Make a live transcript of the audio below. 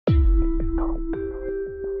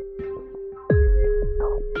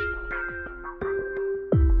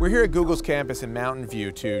We're here at Google's campus in Mountain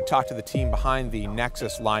View to talk to the team behind the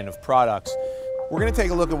Nexus line of products. We're going to take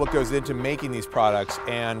a look at what goes into making these products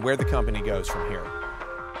and where the company goes from here.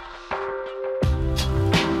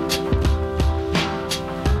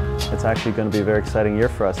 It's actually going to be a very exciting year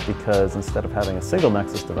for us because instead of having a single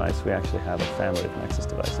Nexus device, we actually have a family of Nexus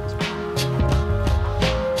devices.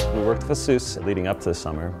 We worked with ASUS leading up to the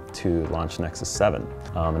summer to launch Nexus 7.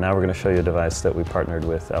 And now we're going to show you a device that we partnered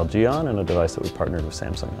with LG on and a device that we partnered with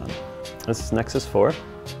Samsung on. This is Nexus 4,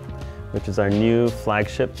 which is our new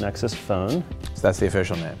flagship Nexus phone. So that's the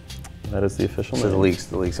official name. That is the official name. So the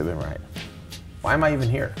leaks have been right. Why am I even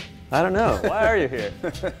here? I don't know. Why are you here?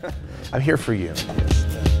 I'm here for you.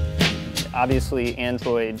 Obviously,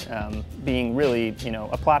 Android being really,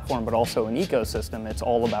 a platform, but also an ecosystem, it's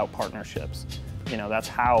all about partnerships. That's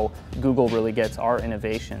how Google really gets our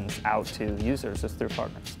innovations out to users, is through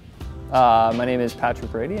partners. My name is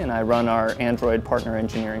Patrick Brady, and I run our Android partner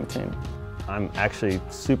engineering team. I'm actually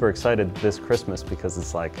super excited this Christmas because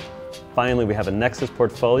it's like, finally we have a Nexus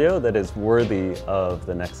portfolio that is worthy of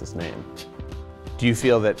the Nexus name. Do you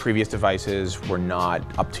feel that previous devices were not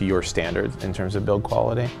up to your standards in terms of build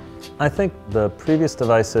quality? I think the previous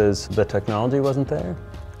devices, the technology wasn't there,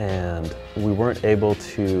 and we weren't able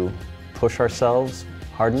to push ourselves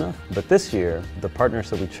hard enough. But this year, the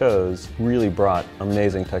partners that we chose really brought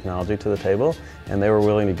amazing technology to the table, and they were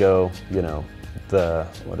willing to go, the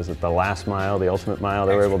last mile, the ultimate mile.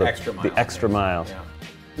 They were able to the extra mile.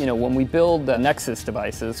 Yeah. When we build the Nexus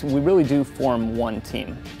devices, we really do form one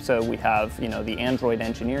team. So we have, the Android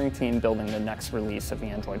engineering team building the next release of the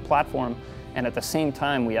Android platform. And at the same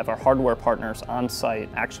time, we have our hardware partners on site,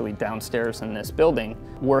 actually downstairs in this building,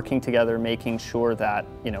 working together, making sure that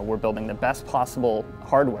we're building the best possible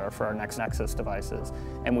hardware for our next Nexus devices,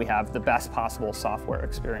 and we have the best possible software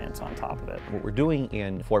experience on top of it. What we're doing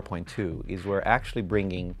in 4.2 is we're actually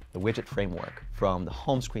bringing the widget framework from the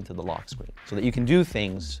home screen to the lock screen, so that you can do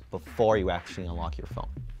things before you actually unlock your phone.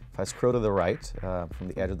 If I scroll to the right, from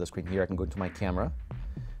the edge of the screen here, I can go into my camera.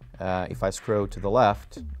 If I scroll to the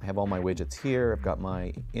left, I have all my widgets here. I've got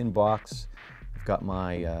my inbox. I've got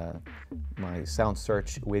my my sound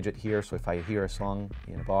search widget here. So if I hear a song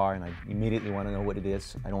in a bar and I immediately want to know what it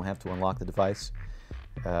is, I don't have to unlock the device.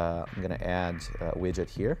 I'm going to add a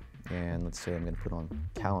widget here, and let's say I'm going to put on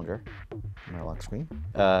calendar on my lock screen.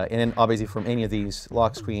 And then obviously from any of these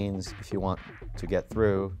lock screens, if you want to get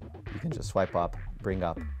through, you can just swipe up, bring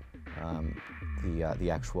up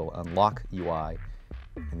the actual unlock UI,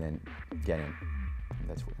 and then get in.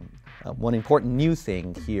 That's one important new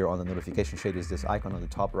thing here on the notification shade is this icon on the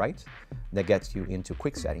top right that gets you into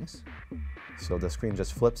quick settings. So the screen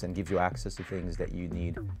just flips and gives you access to things that you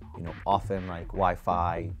need, often, like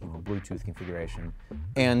Wi-Fi, Bluetooth configuration.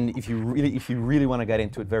 And if you really want to get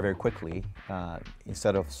into it very, very quickly,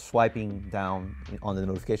 instead of swiping down on the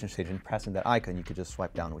notification shade and pressing that icon, you could just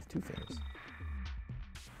swipe down with 2 fingers.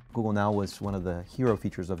 Google Now was one of the hero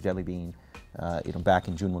features of Jelly Bean. Back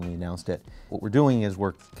in June when we announced it. What we're doing is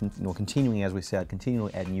we're continuing, as we said,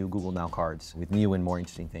 continually add new Google Now cards with new and more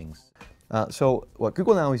interesting things. So what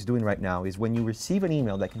Google Now is doing right now is when you receive an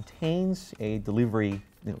email that contains a delivery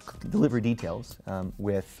details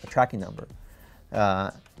with a tracking number,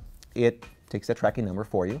 it takes that tracking number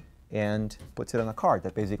for you and puts it on a card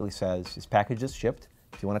that basically says this package is shipped.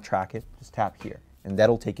 If you want to track it, just tap here, and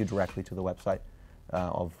that'll take you directly to the website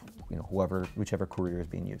of whichever courier is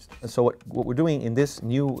being used. And so what we're doing in this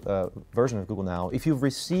new version of Google Now, if you've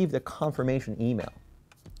received a confirmation email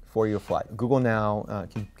for your flight, Google Now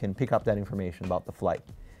can pick up that information about the flight,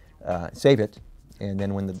 save it, and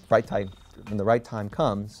then when the right time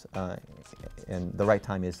comes, and the right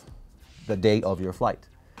time is the day of your flight,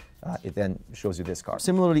 it then shows you this card.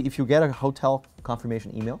 Similarly, if you get a hotel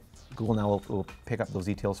confirmation email, Google Now will pick up those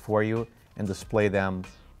details for you and display them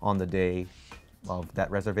on the day of that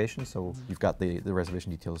reservation, so you've got the reservation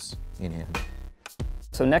details in hand.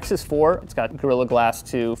 So Nexus 4, it's got Gorilla Glass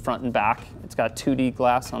 2 front and back. It's got 2D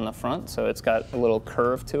glass on the front, so it's got a little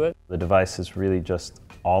curve to it. The device is really just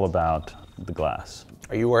all about the glass.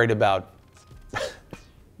 Are you worried about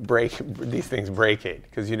these things breaking?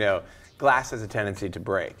 Because glass has a tendency to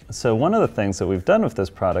break. So one of the things that we've done with this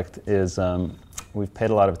product is we've paid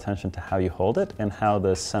a lot of attention to how you hold it and how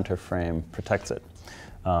the center frame protects it.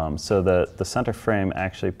 So the center frame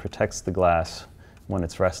actually protects the glass when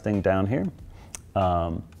it's resting down here.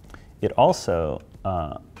 It also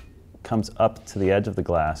comes up to the edge of the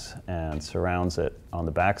glass and surrounds it on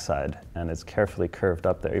the backside, and it's carefully curved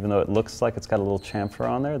up there. Even though it looks like it's got a little chamfer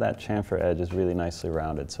on there, that chamfer edge is really nicely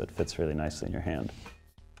rounded, so it fits really nicely in your hand.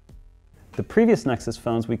 The previous Nexus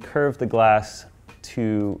phones, we curved the glass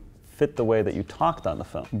to fit the way that you talked on the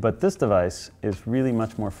phone. But this device is really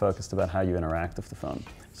much more focused about how you interact with the phone.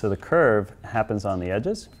 So the curve happens on the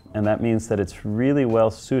edges, and that means that it's really well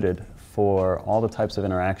suited for all the types of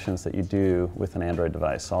interactions that you do with an Android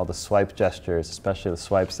device. All the swipe gestures, especially the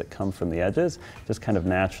swipes that come from the edges, just kind of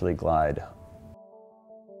naturally glide.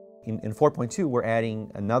 In 4.2, we're adding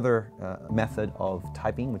another method of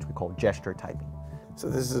typing, which we call gesture typing. So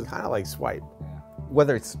this is kind of like swipe.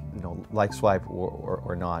 Whether it's like swipe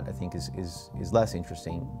or not, I think is less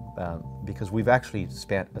interesting because we've actually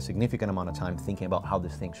spent a significant amount of time thinking about how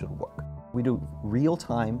this thing should work. We do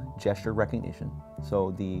real-time gesture recognition,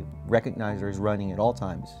 so the recognizer is running at all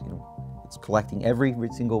times. It's collecting every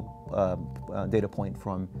single data point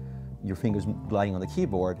from your fingers gliding on the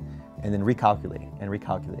keyboard, and then recalculating and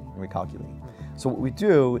recalculating and recalculating. So what we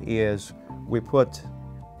do is we put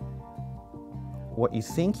what you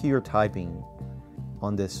think you're typing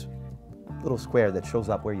on this little square that shows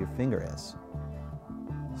up where your finger is.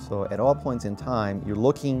 So at all points in time, you're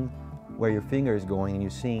looking where your finger is going and you're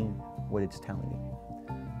seeing what it's telling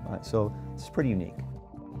you. So it's pretty unique.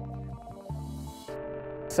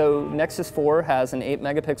 So Nexus 4 has an 8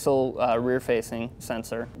 megapixel rear-facing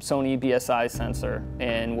sensor, Sony BSI sensor,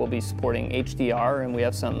 and we'll be supporting HDR, and we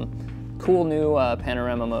have some cool new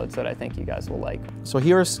panorama modes that I think you guys will like. So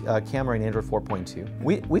here's a camera in Android 4.2.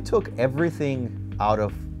 We took everything out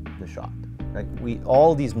of the shot. Right?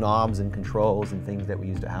 All these knobs and controls and things that we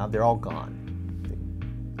used to have, they're all gone.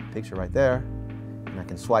 Picture right there, and I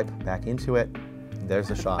can swipe back into it. There's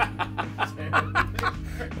the shot.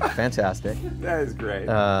 Fantastic. That is great.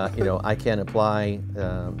 I can apply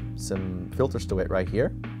some filters to it right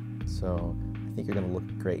here. So I think you're going to look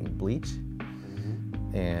great in bleach.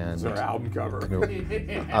 And it's our album cover.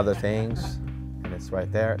 Other things, and it's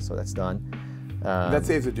right there. So that's done. That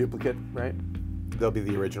saves a duplicate, right? There'll be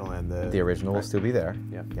the original and the original will still be there.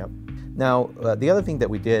 Yeah. Yep. Now the other thing that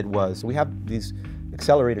we did was we have these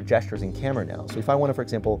accelerator gestures in camera now. So if I want to, for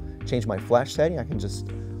example, change my flash setting, I can just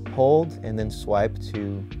hold and then swipe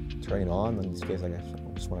to turn it on. In this case, I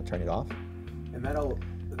just want to turn it off. And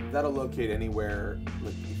that'll locate anywhere.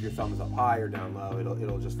 Like if your thumb is up high or down low,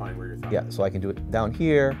 it'll just find where your thumb is. Yeah. So I can do it down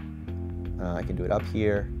here. I can do it up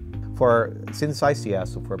here. Since ICS,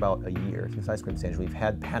 so for about a year, since Ice Cream Stage, we've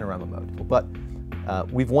had panorama mode. But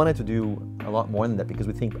we've wanted to do a lot more than that because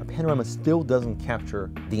we think a panorama still doesn't capture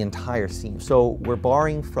the entire scene. So we're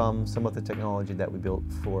borrowing from some of the technology that we built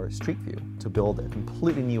for Street View to build a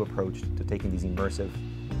completely new approach to taking these immersive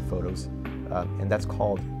photos, and that's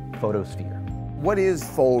called Photosphere. What is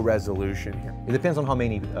full resolution here? It depends on how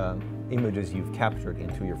many images you've captured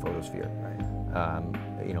into your Photosphere.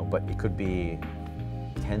 Right. But it could be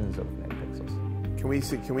tens of megapixels.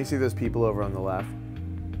 Can we see those people over on the left?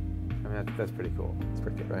 I mean, that's pretty cool. It's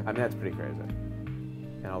pretty good, right? I mean, that's pretty crazy.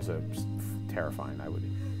 And also terrifying. I would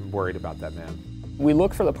be worried about that man. We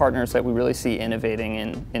look for the partners that we really see innovating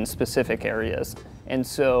in specific areas. And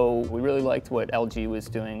so we really liked what LG was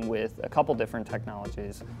doing with a couple different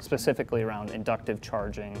technologies, specifically around inductive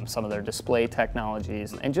charging, some of their display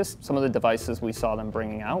technologies, and just some of the devices we saw them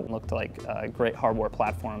bringing out looked like great hardware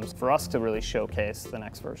platforms for us to really showcase the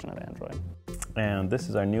next version of Android. And this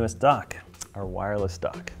is our newest dock, our wireless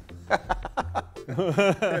dock.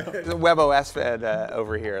 The WebOS fed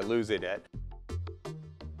over here, losing it.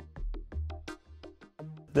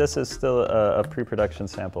 This is still a pre-production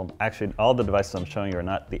sample. Actually, all the devices I'm showing you are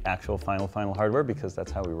not the actual final hardware because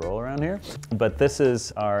that's how we roll around here. But this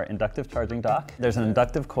is our inductive charging dock. There's an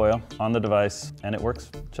inductive coil on the device and it works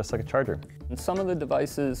just like a charger. And some of the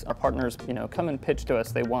devices, our partners, come and pitch to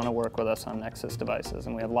us. They want to work with us on Nexus devices,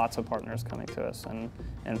 and we have lots of partners coming to us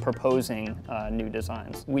and proposing new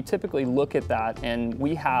designs. We typically look at that, and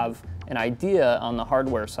we have an idea on the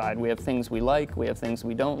hardware side. We have things we like, we have things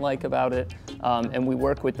we don't like about it, and we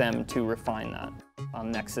work with them to refine that.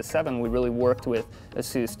 On Nexus 7, we really worked with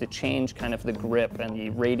ASUS to change kind of the grip and the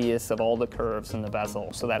radius of all the curves in the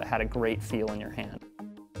bezel so that it had a great feel in your hand.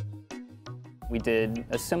 We did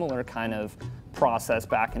a similar kind of process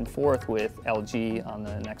back and forth with LG on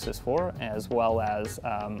the Nexus 4 as well as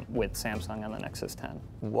with Samsung on the Nexus 10.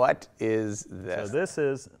 What is this? So this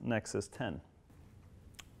is Nexus 10,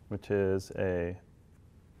 which is a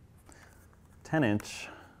 10-inch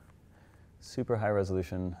super high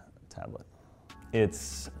resolution tablet.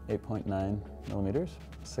 It's 8.9 millimeters,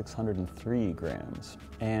 603 grams,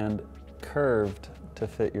 and curved to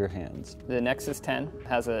fit your hands. The Nexus 10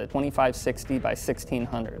 has a 2560 by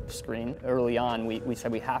 1600 screen. Early on, we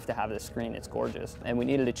said we have to have this screen, it's gorgeous. And we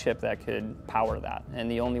needed a chip that could power that. And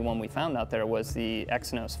the only one we found out there was the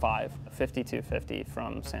Exynos 5, 5250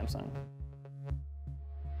 from Samsung.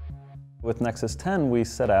 With Nexus 10, we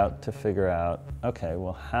set out to figure out, okay,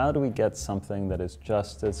 well, how do we get something that is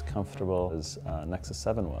just as comfortable as Nexus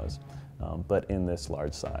 7 was, but in this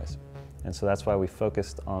large size? And so that's why we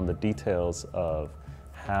focused on the details of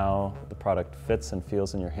how the product fits and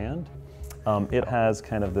feels in your hand. It has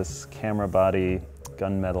kind of this camera body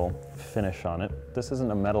gunmetal finish on it. This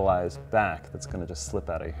isn't a metallized back that's going to just slip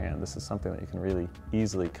out of your hand. This is something that you can really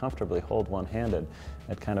easily, comfortably hold one-handed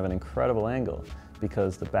at kind of an incredible angle,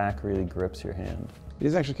 because the back really grips your hand. It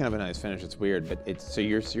is actually kind of a nice finish. It's weird, but it's, so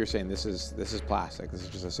you're saying this is plastic. This is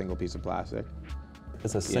just a single piece of plastic.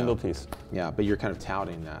 It's a single piece. Yeah, but you're kind of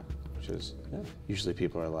touting that, which is usually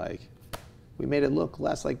people are like, we made it look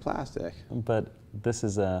less like plastic. But this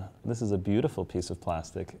is a beautiful piece of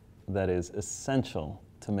plastic that is essential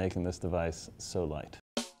to making this device so light.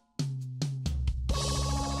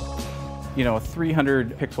 You know, a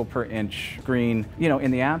 300 pixel per inch screen, you know,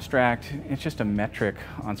 in the abstract, it's just a metric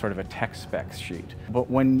on sort of a tech specs sheet. But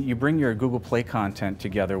when you bring your Google Play content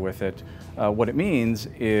together with it, what it means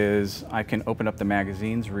is I can open up the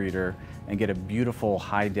magazine's reader and get a beautiful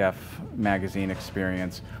high-def magazine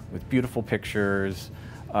experience with beautiful pictures,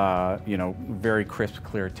 you know, very crisp,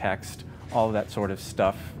 clear text, all of that sort of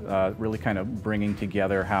stuff, really kind of bringing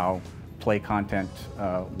together how Play content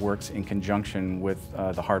works in conjunction with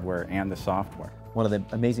the hardware and the software. One of the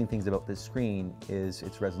amazing things about this screen is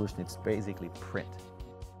its resolution. It's basically print.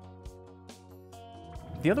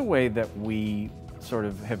 The other way that we sort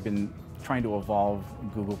of have been trying to evolve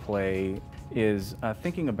Google Play is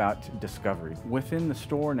thinking about discovery. Within the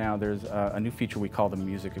store now, there's a new feature we call the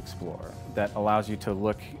Music Explorer that allows you to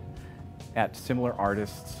look at similar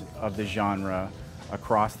artists of the genre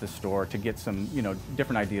across the store to get some, you know,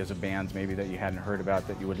 different ideas of bands maybe that you hadn't heard about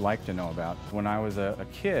that you would like to know about. When I was a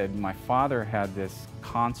kid, my father had this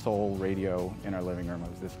console radio in our living room. It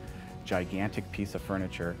was this gigantic piece of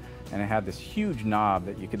furniture, and it had this huge knob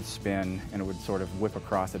that you could spin, and it would sort of whip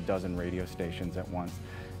across a dozen radio stations at once.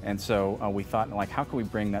 And so we thought, like, how could we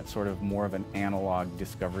bring that sort of more of an analog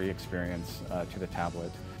discovery experience to the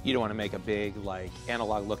tablet? You don't want to make a big, like,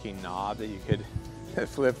 analog-looking knob that you could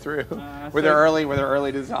flip through. Were there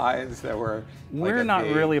early designs that were? We're like not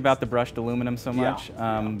big... really about the brushed aluminum so much,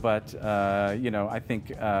 yeah. But you know, I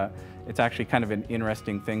think it's actually kind of an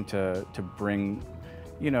interesting thing to bring,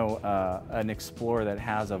 you know, an Explorer that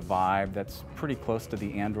has a vibe that's pretty close to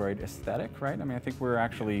the Android aesthetic, right? I mean, I think we're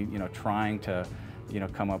actually, you know, trying to, you know,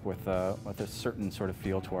 come up with a certain sort of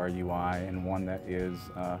feel to our UI, and one that is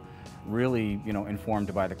really, you know,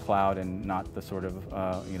 informed by the cloud and not the sort of,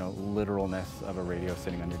 you know, literalness of a radio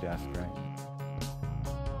sitting on your desk, right?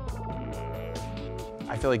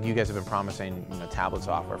 I feel like you guys have been promising, you know, tablet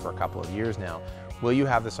software for a couple of years now. Will you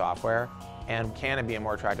have the software, and can it be a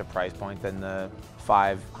more attractive price point than the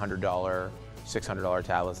 $500, $600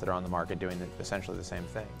 tablets that are on the market doing essentially the same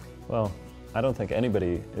thing? Well, I don't think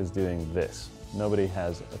anybody is doing this. Nobody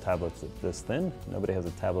has a tablet this thin, nobody has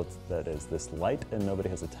a tablet that is this light, and nobody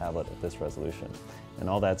has a tablet at this resolution. And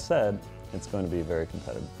all that said, it's going to be very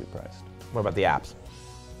competitively priced. What about the apps?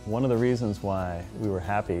 One of the reasons why we were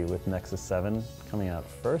happy with Nexus 7 coming out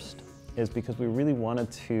first is because we really wanted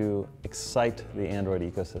to excite the Android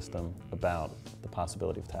ecosystem about the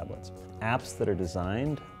possibility of tablets. Apps that are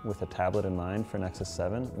designed with a tablet in mind for Nexus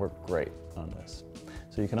 7 work great on this.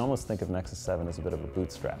 So you can almost think of Nexus 7 as a bit of a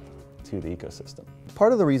bootstrap to the ecosystem.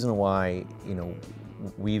 Part of the reason why, you know,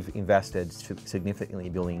 we've invested significantly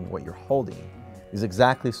in building what you're holding is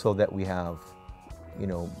exactly so that we have, you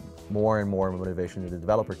know, more and more motivation to the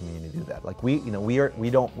developer community to do that. Like we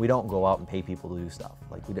don't go out and pay people to do stuff.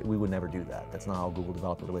 Like we would never do that. That's not how Google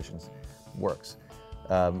Developer Relations works.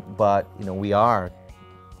 But you know, we are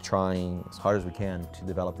trying as hard as we can to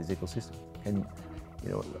develop this ecosystem. And you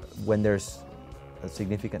know, when there's a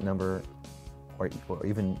significant number, or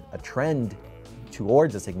even a trend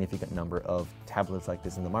towards a significant number of tablets like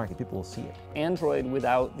this in the market, people will see it. Android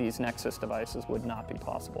without these Nexus devices would not be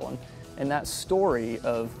possible. And that story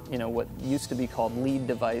of, you know, what used to be called lead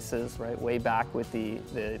devices, right, way back with the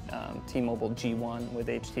T-Mobile G1 with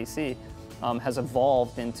HTC, has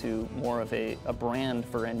evolved into more of a brand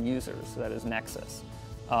for end users, that is Nexus.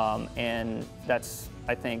 And that's,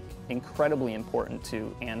 I think, incredibly important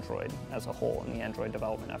to Android as a whole and the Android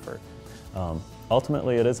development effort.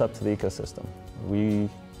 Ultimately, it is up to the ecosystem. We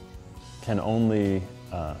can only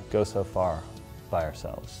go so far by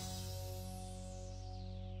ourselves.